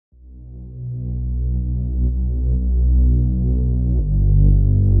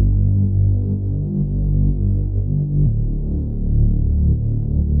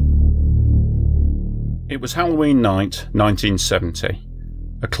It was Halloween night, 1970.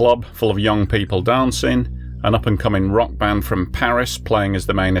 A club full of young people dancing, an up-and-coming rock band from Paris playing as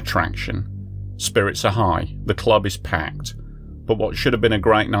the main attraction. Spirits are high, the club is packed, but what should have been a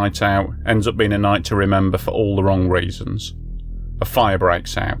great night out ends up being a night to remember for all the wrong reasons. A fire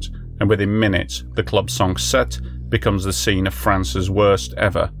breaks out, and within minutes, the club song set becomes the scene of France's worst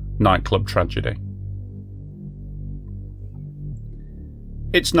ever nightclub tragedy.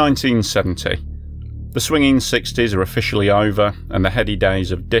 It's 1970. The swinging 60s are officially over, and the heady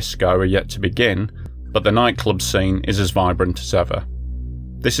days of disco are yet to begin, but the nightclub scene is as vibrant as ever.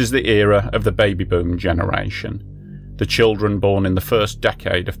 This is the era of the baby boom generation, the children born in the first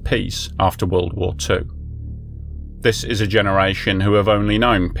decade of peace after World War II. This is a generation who have only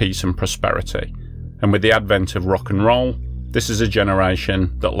known peace and prosperity, and with the advent of rock and roll, this is a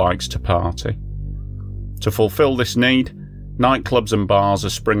generation that likes to party. To fulfill this need, nightclubs and bars are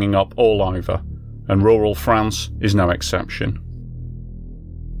springing up all over, and rural France is no exception.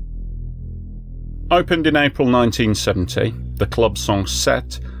 Opened in April 1970, the club song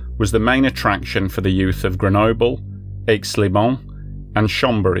set was the main attraction for the youth of Grenoble, Aix-les-Bains and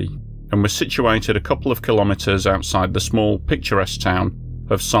Chambéry, and was situated a couple of kilometres outside the small picturesque town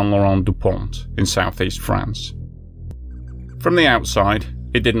of St Laurent du Pont in southeast France. From the outside,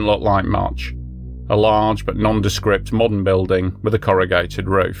 it didn't look like much. A large but nondescript modern building with a corrugated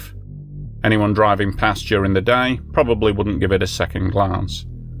roof. Anyone driving past during the day probably wouldn't give it a second glance.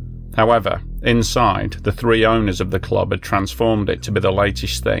 However, inside, the three owners of the club had transformed it to be the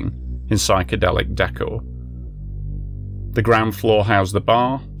latest thing in psychedelic decor. The ground floor housed the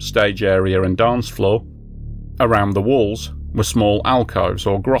bar, stage area and dance floor. Around the walls were small alcoves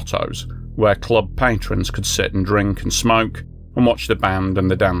or grottos where club patrons could sit and drink and smoke and watch the band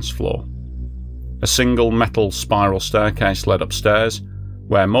and the dance floor. A single metal spiral staircase led upstairs,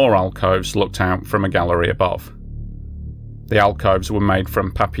 where more alcoves looked out from a gallery above. The alcoves were made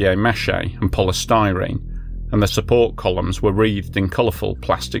from papier-mâché and polystyrene, and the support columns were wreathed in colourful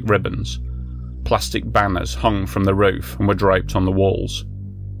plastic ribbons. Plastic banners hung from the roof and were draped on the walls.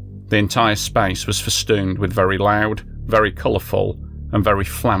 The entire space was festooned with very loud, very colourful, and very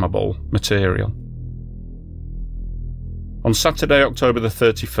flammable material. On Saturday, October the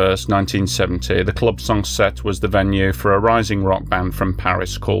 31st, 1970, the club song set was the venue for a rising rock band from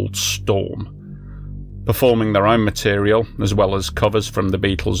Paris called Storm. Performing their own material, as well as covers from the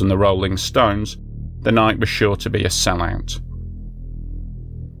Beatles and the Rolling Stones, the night was sure to be a sellout.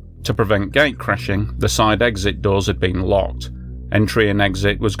 To prevent gate crashing, the side exit doors had been locked. Entry and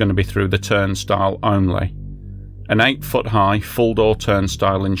exit was going to be through the turnstile only. An 8-foot-high, full-door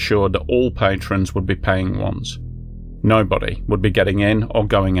turnstile ensured that all patrons would be paying ones. Nobody would be getting in or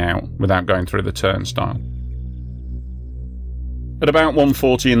going out without going through the turnstile. At about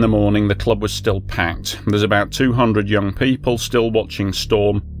 1:40 in the morning, the club was still packed. There's about 200 young people still watching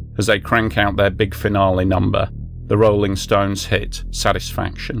Storm as they crank out their big finale number, the Rolling Stones hit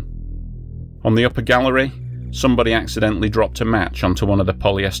Satisfaction. On the upper gallery, somebody accidentally dropped a match onto one of the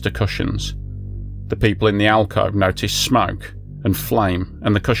polyester cushions. The people in the alcove noticed smoke and flame,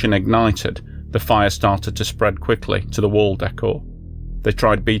 and the cushion ignited. The fire started to spread quickly to the wall decor. They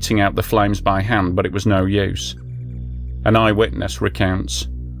tried beating out the flames by hand, but it was no use. An eyewitness recounts,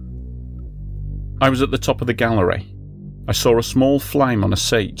 "I was at the top of the gallery. I saw a small flame on a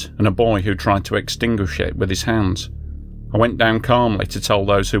seat and a boy who tried to extinguish it with his hands. I went down calmly to tell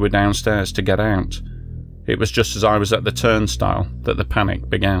those who were downstairs to get out. It was just as I was at the turnstile that the panic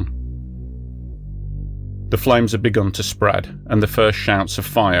began." The flames had begun to spread, and the first shouts of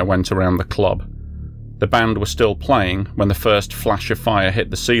fire went around the club. The band were still playing when the first flash of fire hit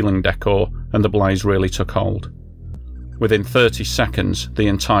the ceiling decor and the blaze really took hold. Within 30 seconds, the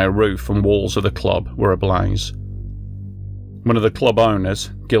entire roof and walls of the club were ablaze. One of the club owners,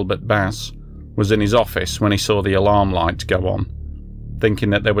 Gilbert Bass, was in his office when he saw the alarm light go on.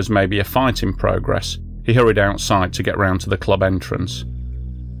 Thinking that there was maybe a fight in progress, he hurried outside to get round to the club entrance.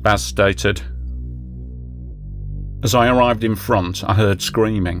 Bass stated, "As I arrived in front, I heard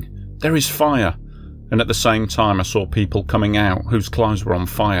screaming, 'There is fire!' and at the same time I saw people coming out whose clothes were on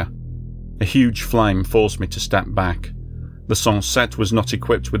fire. A huge flame forced me to step back. The song set was not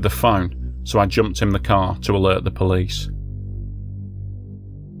equipped with the phone, so I jumped in the car to alert the police."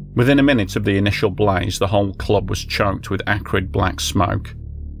 Within a minute of the initial blaze, the whole club was choked with acrid black smoke.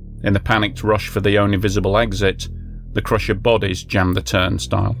 In the panicked rush for the only visible exit, the crush of bodies jammed the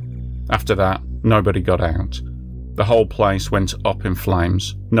turnstile. After that, nobody got out. The whole place went up in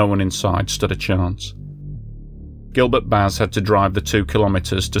flames. No one inside stood a chance. Gilbert Baz had to drive the 2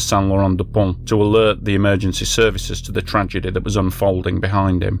 kilometres to St Laurent du Pont to alert the emergency services to the tragedy that was unfolding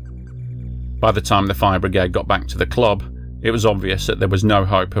behind him. By the time the fire brigade got back to the club, it was obvious that there was no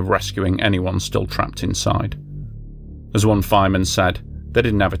hope of rescuing anyone still trapped inside. As one fireman said, they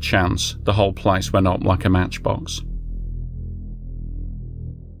didn't have a chance, the whole place went up like a matchbox.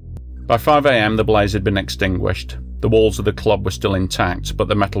 By 5 AM the blaze had been extinguished. The walls of the club were still intact, but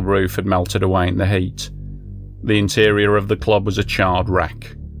the metal roof had melted away in the heat. The interior of the club was a charred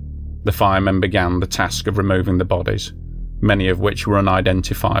wreck. The firemen began the task of removing the bodies, many of which were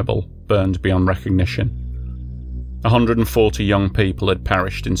unidentifiable, burned beyond recognition. 140 young people had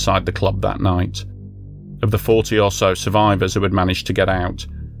perished inside the club that night. Of the 40 or so survivors who had managed to get out,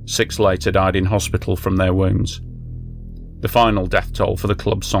 6 later died in hospital from their wounds. The final death toll for the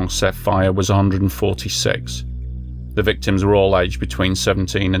club Sancerre fire was 146. The victims were all aged between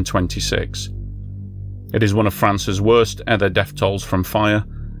 17 and 26. It is one of France's worst ever death tolls from fire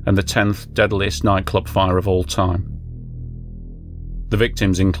and the 10th deadliest nightclub fire of all time. The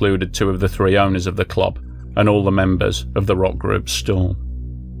victims included 2 of the 3 owners of the club and all the members of the rock group Storm.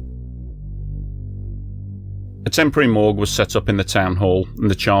 A temporary morgue was set up in the town hall and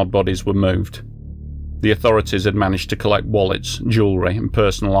the charred bodies were moved. The authorities had managed to collect wallets, jewellery and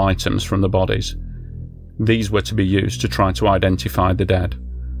personal items from the bodies. These were to be used to try to identify the dead.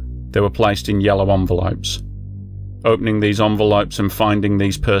 They were placed in yellow envelopes. Opening these envelopes and finding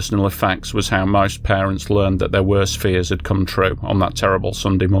these personal effects was how most parents learned that their worst fears had come true on that terrible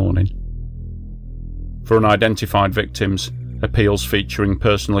Sunday morning. For unidentified victims, appeals featuring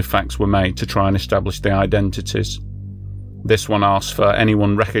personal effects were made to try and establish their identities. This one asked for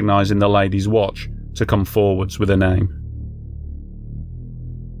anyone recognising the lady's watch to come forwards with a name.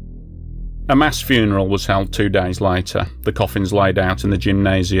 A mass funeral was held 2 days later, the coffins laid out in the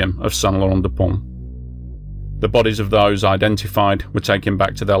gymnasium of St Laurent du Pont. The bodies of those identified were taken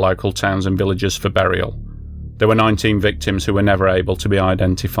back to their local towns and villages for burial. There were 19 victims who were never able to be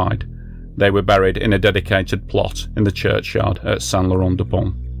identified. They were buried in a dedicated plot in the churchyard at St Laurent du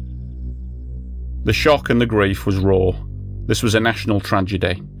Pont. The shock and the grief was raw. This was a national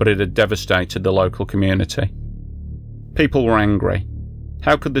tragedy, but it had devastated the local community. People were angry.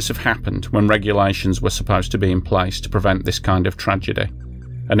 How could this have happened when regulations were supposed to be in place to prevent this kind of tragedy?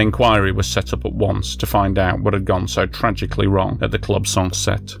 An inquiry was set up at once to find out what had gone so tragically wrong at the Club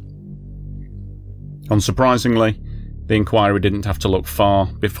Sancerre. Unsurprisingly, the inquiry didn't have to look far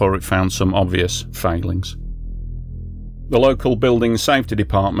before it found some obvious failings. The local building safety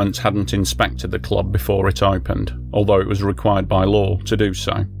department hadn't inspected the club before it opened, although it was required by law to do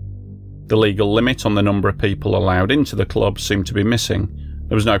so. The legal limit on the number of people allowed into the club seemed to be missing.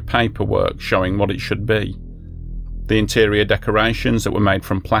 There was no paperwork showing what it should be. The interior decorations that were made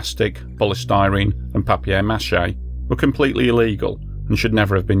from plastic, polystyrene and papier-mâché were completely illegal and should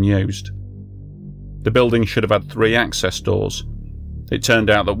never have been used. The building should have had 3 access doors. It turned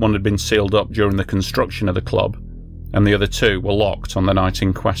out that one had been sealed up during the construction of the club, and the other 2 were locked on the night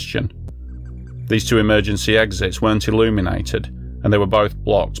in question. These 2 emergency exits weren't illuminated, and they were both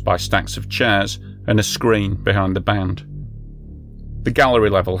blocked by stacks of chairs and a screen behind the band. The gallery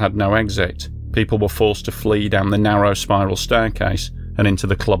level had no exit. People were forced to flee down the narrow spiral staircase and into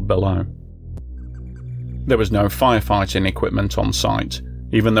the club below. There was no firefighting equipment on site,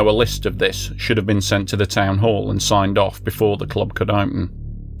 even though a list of this should have been sent to the town hall and signed off before the club could open.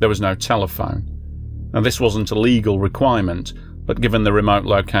 There was no telephone. Now, this wasn't a legal requirement, but given the remote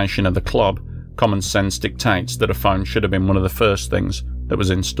location of the club, common sense dictates that a phone should have been one of the first things that was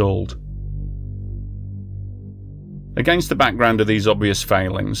installed. Against the background of these obvious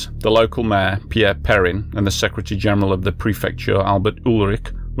failings, the local mayor, Pierre Perrin, and the Secretary-General of the Prefecture, Albert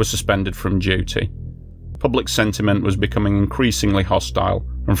Ulrich, were suspended from duty. Public sentiment was becoming increasingly hostile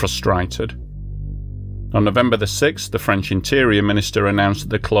and frustrated. On November the 6th, the French Interior Minister announced that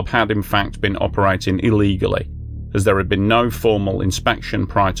the club had in fact been operating illegally, as there had been no formal inspection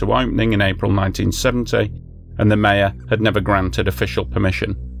prior to opening in April 1970, and the mayor had never granted official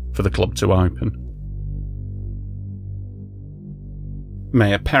permission for the club to open.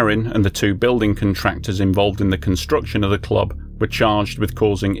 Mayor Perrin and the 2 building contractors involved in the construction of the club were charged with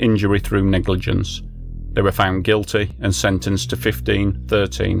causing injury through negligence. They were found guilty and sentenced to 15,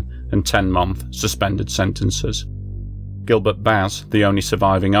 13 and 10-month suspended sentences. Gilbert Baz, the only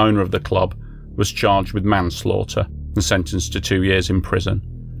surviving owner of the club, was charged with manslaughter and sentenced to 2 years in prison.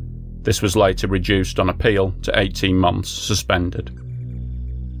 This was later reduced on appeal to 18 months suspended.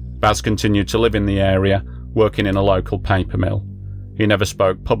 Baz continued to live in the area, working in a local paper mill. He never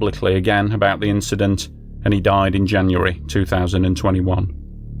spoke publicly again about the incident, and he died in January 2021.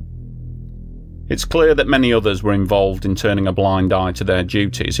 It's clear that many others were involved in turning a blind eye to their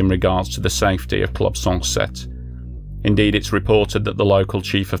duties in regards to the safety of Club Sancerre. Indeed, it's reported that the local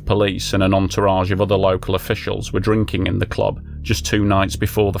chief of police and an entourage of other local officials were drinking in the club just 2 nights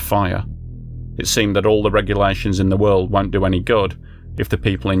before the fire. It seemed that all the regulations in the world won't do any good if the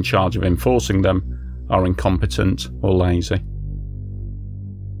people in charge of enforcing them are incompetent or lazy.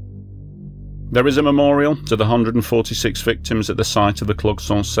 There is a memorial to the 146 victims at the site of the Club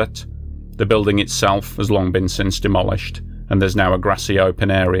Sunset. The building itself has long been since demolished, and there's now a grassy open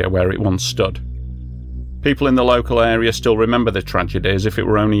area where it once stood. People in the local area still remember the tragedy as if it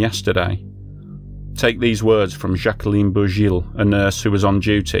were only yesterday. Take these words from Jacqueline Bourgil, a nurse who was on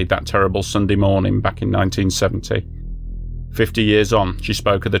duty that terrible Sunday morning back in 1970. 50 years on, she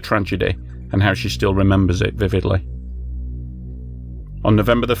spoke of the tragedy and how she still remembers it vividly. On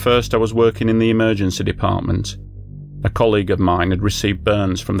November the 1st, I was working in the emergency department. A colleague of mine had received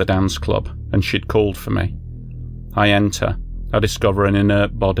burns from the dance club and she'd called for me. I enter. I discover an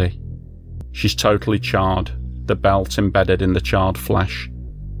inert body. She's totally charred, the belt embedded in the charred flesh.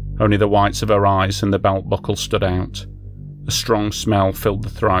 Only the whites of her eyes and the belt buckle stood out. A strong smell filled the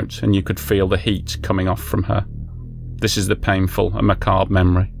throat and you could feel the heat coming off from her. This is the painful and macabre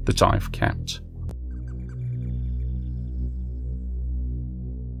memory that I've kept.